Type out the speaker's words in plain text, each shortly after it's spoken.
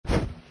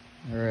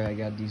Alright, I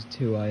got these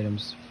two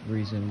items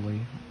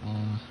recently.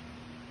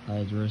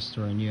 At the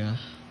restaurant, yeah.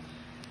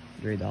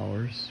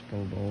 $3 per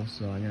bowl,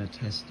 so I'm gonna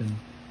test them,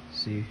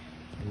 see.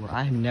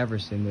 I have never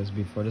seen this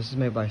before. This is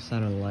made by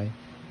Sunlight.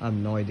 I have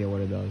no idea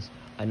what it does.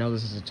 I know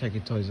this is a Chucky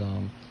Toys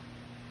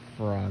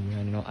frog.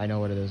 I know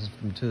what it is. It's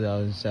from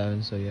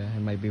 2007, so yeah,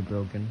 it might be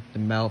broken. The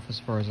mouth, as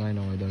far as I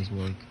know, it does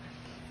work.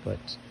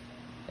 But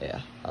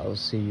yeah, I'll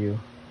see you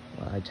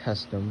when I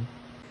test them.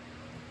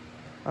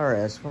 Alright,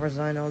 as far as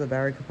I know, the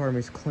battery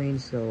compartment is clean,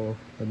 so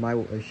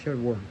it should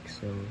work,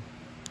 so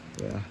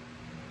yeah.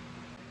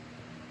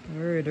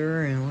 Alright,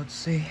 let's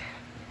see.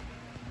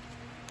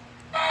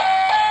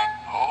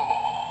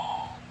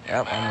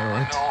 Yep, I know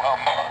it.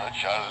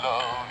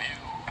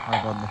 How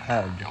about the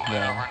head?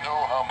 Yeah.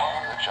 Know how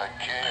much I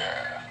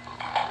care.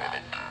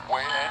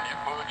 When you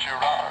put your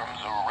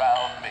arms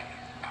around me,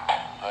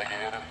 I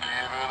get a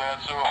fever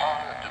that's so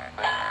hard to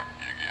bear.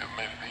 You give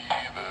me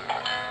fever.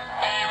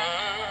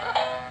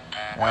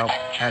 Well,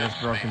 head is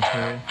broken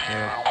too.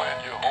 Yeah.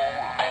 When you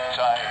hold me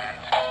tight.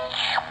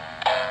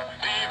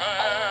 Fever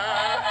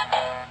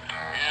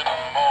in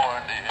the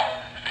morning.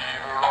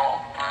 Fever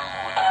all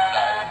through the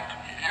night.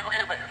 You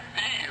give me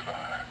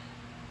fever.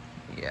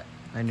 Yeah,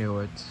 I knew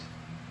it.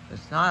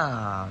 It's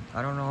not,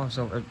 I don't know if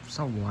it's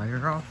a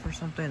wire off or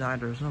something.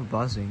 There's no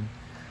buzzing.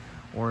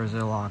 Or is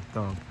it locked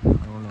up? I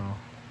don't know.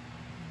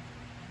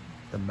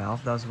 The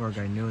mouth does work.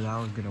 I knew that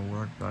was gonna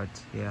work, but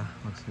yeah,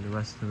 looks like the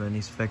rest of it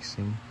needs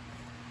fixing.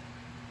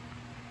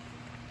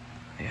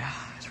 Yeah,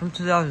 it's from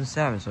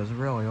 2007, so it's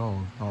really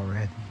old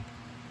already.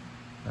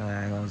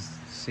 Let's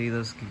see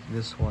this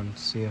one,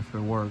 see if it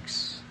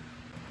works.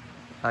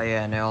 Oh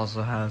yeah, and it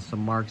also has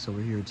some marks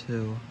over here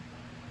too.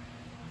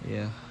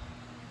 Yeah.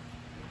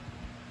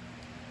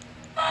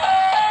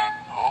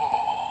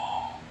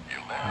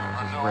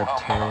 Ripped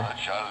too. I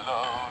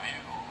love you.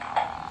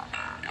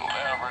 You'll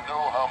never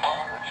know how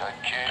much I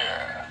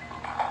care.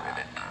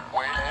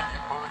 When you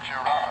put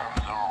your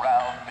arms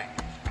around me.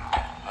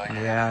 Like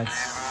yeah, it's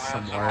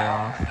some wire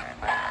off.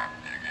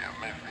 You give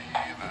me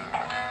fever.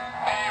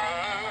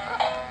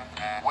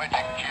 When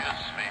you kiss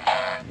me.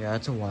 Yeah,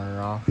 it's a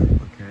wire off.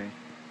 Okay.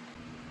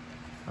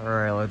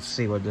 Alright, let's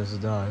see what this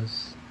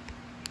does.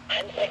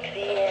 I'm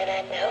sexy and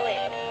I know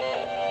it.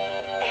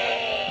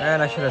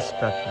 And I should have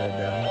spec'd it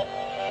down.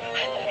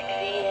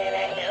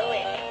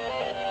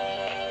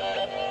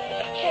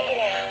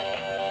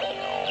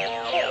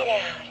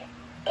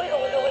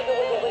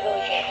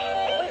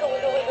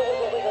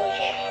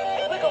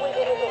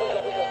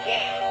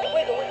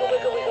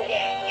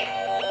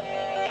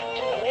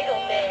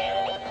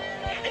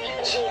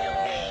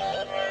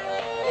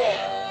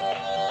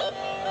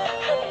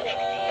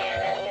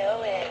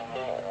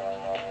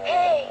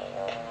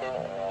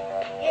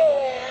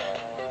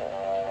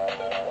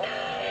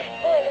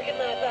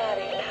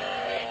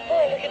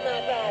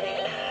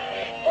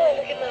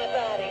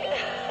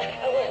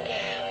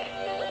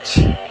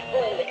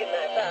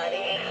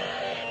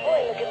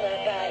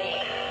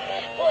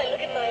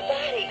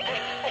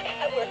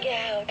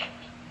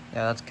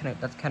 Yeah,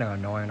 that's kind of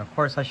annoying. Of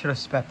course, I should have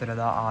spec'd that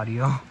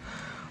audio.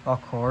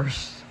 Of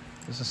course,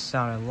 this is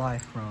Sounded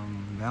Life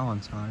from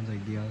Valentine's, I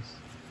guess.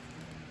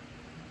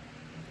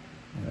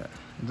 Yeah,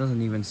 it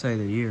doesn't even say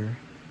the year.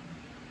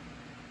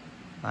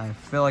 I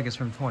feel like it's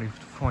from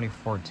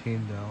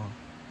 2014 though.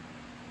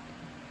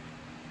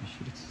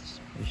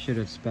 I should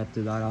have spec'd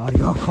that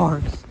audio, of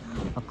course.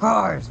 Of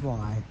course,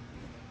 why?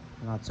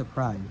 I'm not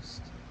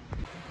surprised.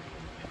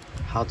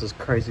 How this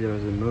crazy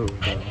does it move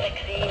though? I'm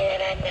sexy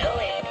and I know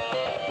it.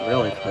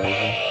 Really crazy. I'm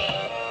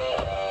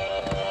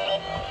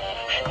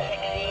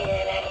sexy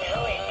and I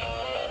know it.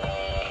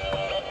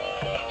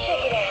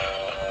 Check it out.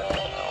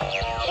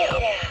 Check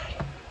it out.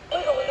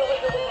 Wiggle, wiggle,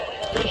 wiggle, wiggle,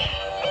 wiggle,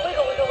 yeah.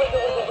 Wiggle, wiggle,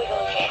 wiggle, wiggle,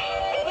 wiggle,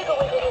 yeah. Wiggle,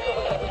 wiggle, wiggle,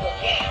 wiggle, wiggle,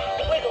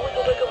 yeah. Wiggle,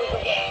 wiggle, wiggle,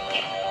 wiggle, yeah.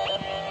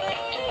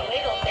 Do the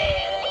wiggle,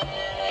 man.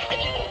 Do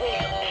the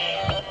wiggle,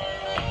 man.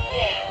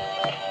 Yeah.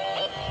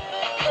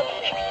 I'm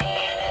sexy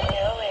and I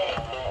know it.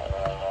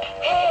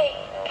 Hey.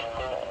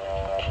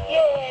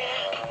 Yeah.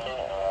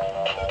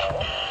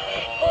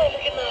 Boy,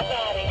 look at my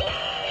body.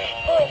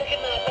 Boy, look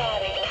at my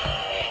body.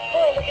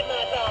 Boy, look at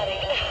my body.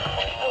 I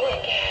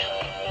work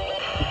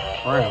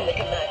out. Boy, look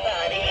at my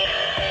body.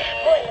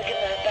 Boy, look at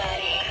my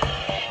body.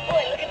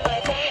 Boy, look at my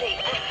body.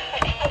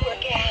 I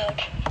work out.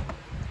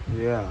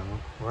 Yeah,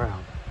 wow.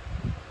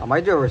 I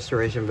might do a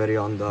restoration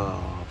video on the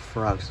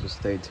frogs, so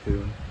stay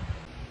tuned.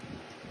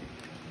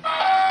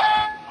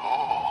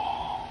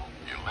 Oh,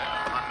 you'll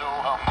never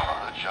know how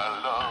much I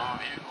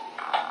love you.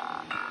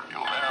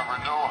 You'll never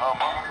know how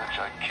much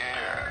I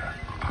care.